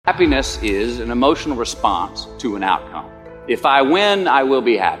Happiness is an emotional response to an outcome. If I win, I will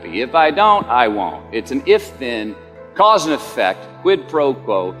be happy. If I don't, I won't. It's an if-then, cause and effect, quid pro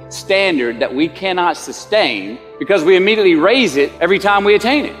quo standard that we cannot sustain because we immediately raise it every time we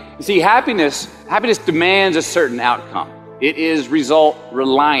attain it. You see, happiness demands a certain outcome. It is result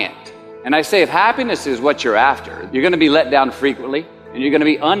reliant. And I say if happiness is what you're after, you're going to be let down frequently and you're going to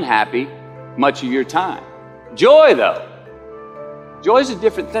be unhappy much of your time. Joy, though, joy is a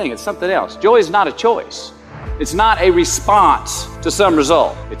different thing. It's something else. Joy is not a choice. It's not a response to some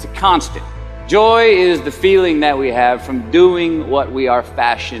result. It's a constant. Joy is the feeling that we have from doing what we are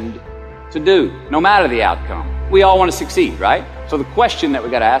fashioned to do, no matter the outcome. We all want to succeed, right? So the question that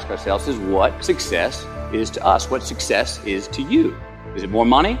we got to ask ourselves is what success is to us, what success is to you. Is it more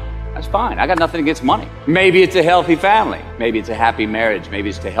money? That's fine. I got nothing against money. Maybe it's a healthy family. Maybe it's a happy marriage. Maybe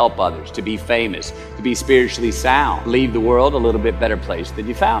it's to help others, to be famous, to be spiritually sound, leave the world a little bit better place than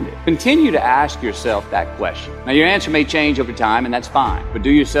you found it. Continue to ask yourself that question. Now, your answer may change over time, and that's fine. But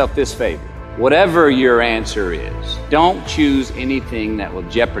do yourself this favor. Whatever your answer is, don't choose anything that will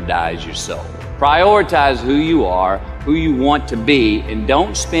jeopardize your soul. Prioritize who you are, who you want to be, and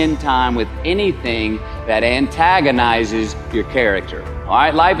don't spend time with anything that antagonizes your character. All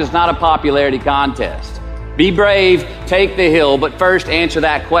right, life is not a popularity contest. Be brave, take the hill, but first answer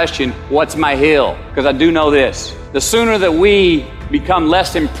that question, what's my hill? Because I do know this, the sooner that we become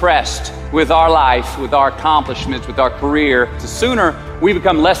less impressed with our life, with our accomplishments, with our career, the sooner we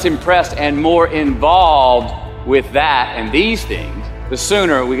become less impressed and more involved with that and these things, the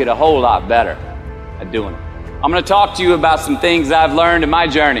sooner we get a whole lot better at doing it. I'm going to talk to you about some things I've learned in my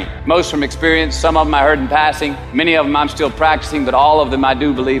journey, most from experience, some of them I heard in passing, many of them I'm still practicing, but all of them I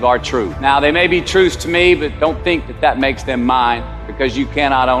do believe are true. Now, they may be truths to me, but don't think that that makes them mine, because you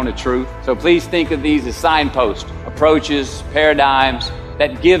cannot own a truth. So please think of these as signposts, approaches, paradigms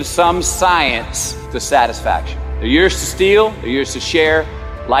that give some science to satisfaction. They're yours to steal, they're yours to share,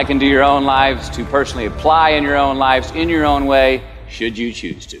 like into your own lives, to personally apply in your own lives, in your own way, should you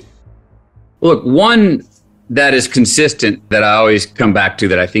choose to. Look, one that is consistent that I always come back to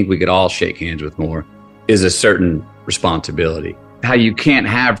that I think we could all shake hands with more is a certain responsibility. How you can't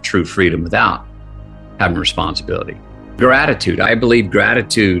have true freedom without having responsibility. Gratitude. I believe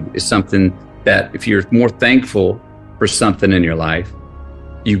gratitude is something that if you're more thankful for something in your life,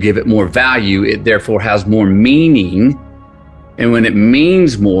 you give it more value. It therefore has more meaning. And when it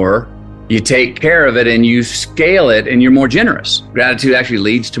means more, you take care of it and you scale it and you're more generous. Gratitude actually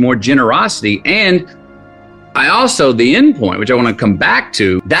leads to more generosity. And I also, the end point, which I want to come back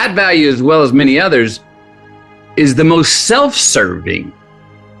to, that value as well as many others is the most self-serving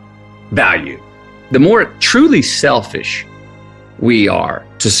value. The more truly selfish we are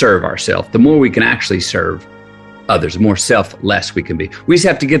to serve ourselves, the more we can actually serve others, the more selfless we can be. We just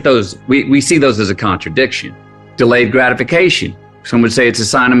have to get those, we see those as a contradiction. Delayed gratification. Some would say it's a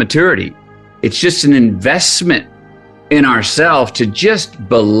sign of maturity. It's just an investment in ourselves to just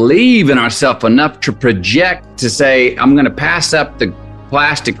believe in ourselves enough to project, to say, I'm going to pass up the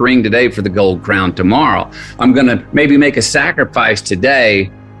plastic ring today for the gold crown tomorrow. I'm going to maybe make a sacrifice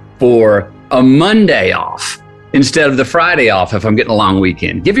today for a Monday off instead of the Friday off if I'm getting a long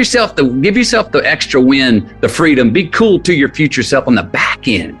weekend. Give yourself the extra win, the freedom. Be cool to your future self on the back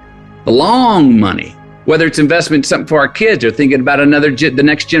end, the long money. Whether it's investment, something for our kids or thinking about the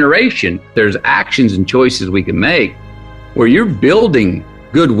next generation, there's actions and choices we can make where you're building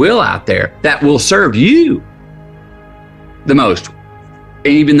goodwill out there that will serve you the most. And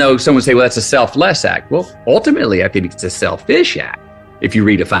even though someone would say, well, that's a selfless act. Well, ultimately, I think it's a selfish act if you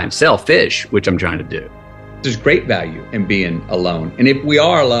redefine selfish, which I'm trying to do. There's great value in being alone. And if we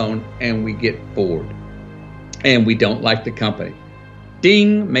are alone and we get bored and we don't like the company,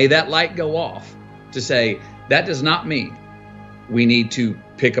 ding, may that light go off to say, that does not mean we need to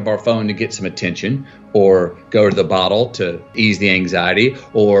pick up our phone to get some attention or go to the bottle to ease the anxiety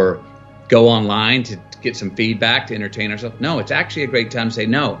or go online to get some feedback to entertain ourselves. No, it's actually a great time to say,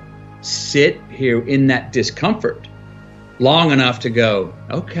 no, sit here in that discomfort long enough to go,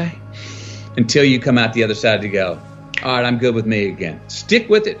 okay, until you come out the other side to go, all right, I'm good with me again. Stick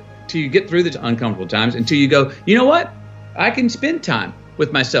with it till you get through the uncomfortable times, until you go, you know what? I can spend time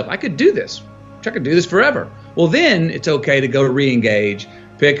with myself. I could do this. I could do this forever. Well, then it's okay to go re-engage,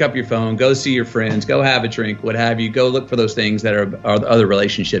 pick up your phone, go see your friends, go have a drink, what have you, go look for those things that are other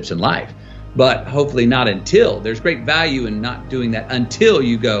relationships in life. But hopefully not until. There's great value in not doing that until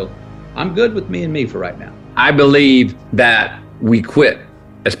you go, I'm good with me and me for right now. I believe that we quit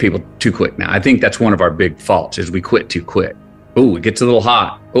as people too quick now. I think that's one of our big faults is we quit too quick. Oh, it gets a little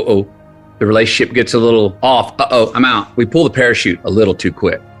hot. The relationship gets a little off. Uh-oh, I'm out. We pull the parachute a little too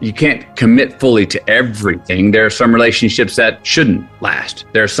quick. You can't commit fully to everything. There are some relationships that shouldn't last.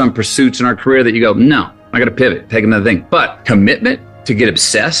 There are some pursuits in our career that you go, no, I got to pivot, take another thing. But commitment to get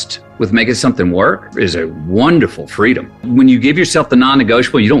obsessed with making something work is a wonderful freedom. When you give yourself the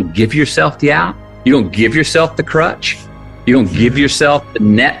non-negotiable, you don't give yourself the out. You don't give yourself the crutch. You don't give yourself the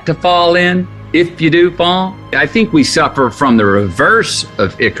net to fall in. If you do fall, I think we suffer from the reverse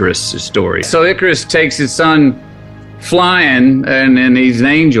of Icarus' story. So Icarus takes his son flying, and he's an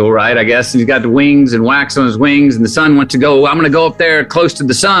angel, right? I guess. And he's got the wings and wax on his wings, and the son wants to go, I'm going to go up there close to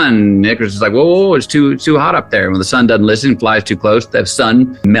the sun. And Icarus is like, whoa, it's too hot up there. When the sun doesn't listen, flies too close, the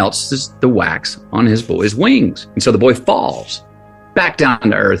sun melts the wax on his boy's wings. And so the boy falls back down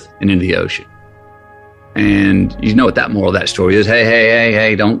to earth and into the ocean. And you know what that moral of that story is.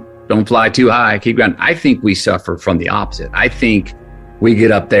 Hey, don't fly too high, keep ground. I think we suffer from the opposite. I think we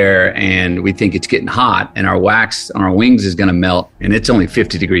get up there and we think it's getting hot and our wax on our wings is going to melt and it's only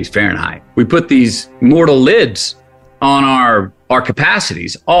 50 degrees Fahrenheit. We put these mortal lids on our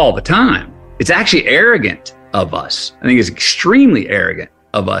capacities all the time. It's actually arrogant of us. I think it's extremely arrogant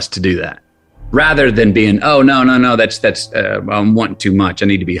of us to do that. Rather than being, oh, no, that's I'm wanting too much. I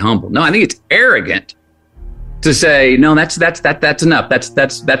need to be humble. No, I think it's arrogant to say, no, that's enough. That's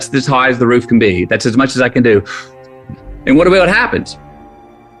as high as the roof can be. That's as much as I can do. And what happens?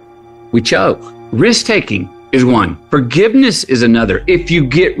 We choke. Risk-taking is one. Forgiveness is another. If you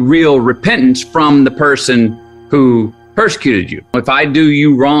get real repentance from the person who persecuted you. If I do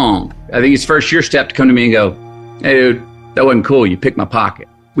you wrong, I think it's first your step to come to me and go, hey, dude, that wasn't cool. You picked my pocket.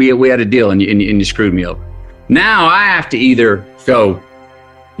 We had a deal and you screwed me over. Now I have to either go,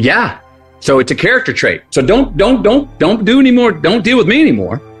 yeah. So it's a character trait. So don't do anymore. Don't deal with me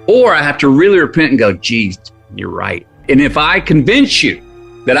anymore. Or I have to really repent and go, geez, you're right. And if I convince you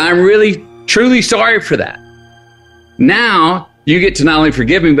that I'm really, truly sorry for that, now you get to not only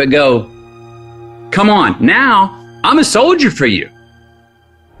forgive me, but go, come on, now I'm a soldier for you.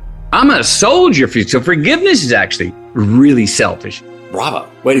 I'm a soldier for you. So forgiveness is actually really selfish. Bravo.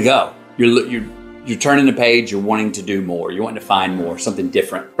 Way to go. You're turning the page. You're wanting to do more. You're wanting to find more, something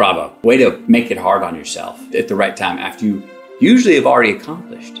different. Bravo. Way to make it hard on yourself at the right time after you usually have already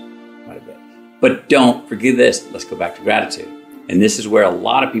accomplished quite a bit. But don't forget this. Let's go back to gratitude. And this is where a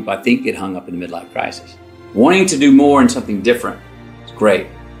lot of people, I think, get hung up in the midlife crisis. Wanting to do more and something different is great,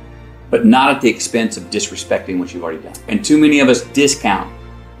 but not at the expense of disrespecting what you've already done. And too many of us discount.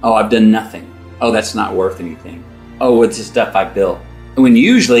 Oh, I've done nothing. Oh, that's not worth anything. Oh, it's the stuff I built. When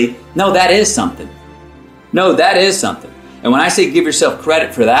usually, no, that is something. No, that is something. And when I say give yourself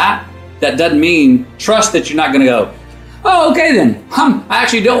credit for that, that doesn't mean trust that you're not going to go, oh, okay then. I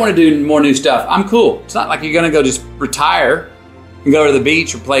actually don't want to do more new stuff. I'm cool. It's not like you're going to go just retire and go to the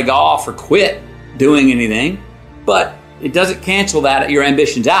beach or play golf or quit doing anything. But it doesn't cancel that your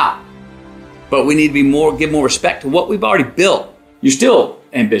ambitions out. But we need to give more respect to what we've already built. You're still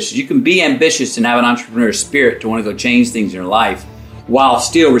ambitious. You can be ambitious and have an entrepreneurial spirit to want to go change things in your life, while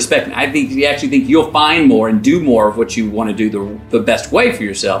still respecting. I think you actually think you'll find more and do more of what you want to do the best way for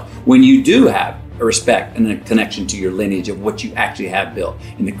yourself when you do have a respect and a connection to your lineage of what you actually have built,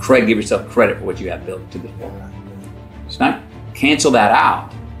 and give yourself credit for what you have built to this point. It's not cancel that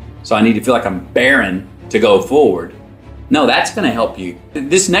out. So I need to feel like I'm barren to go forward. No, that's going to help you.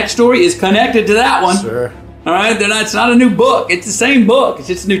 This next story is connected to that one. Sure. All right, it's not a new book. It's the same book. It's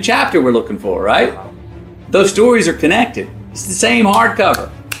just a new chapter we're looking for, right? Those stories are connected. It's the same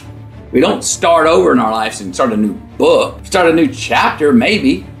hardcover. We don't start over in our lives and start a new book. Start a new chapter,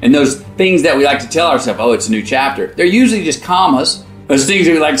 maybe. And those things that we like to tell ourselves, oh, it's a new chapter. They're usually just commas. Those things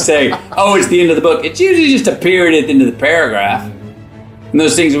that we like to say, oh, it's the end of the book. It's usually just a period at the end of the paragraph. And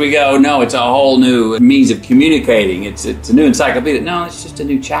those things that we go, no, it's a whole new means of communicating. It's a new encyclopedia. No, it's just a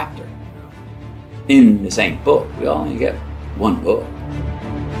new chapter in the same book. We only get one book.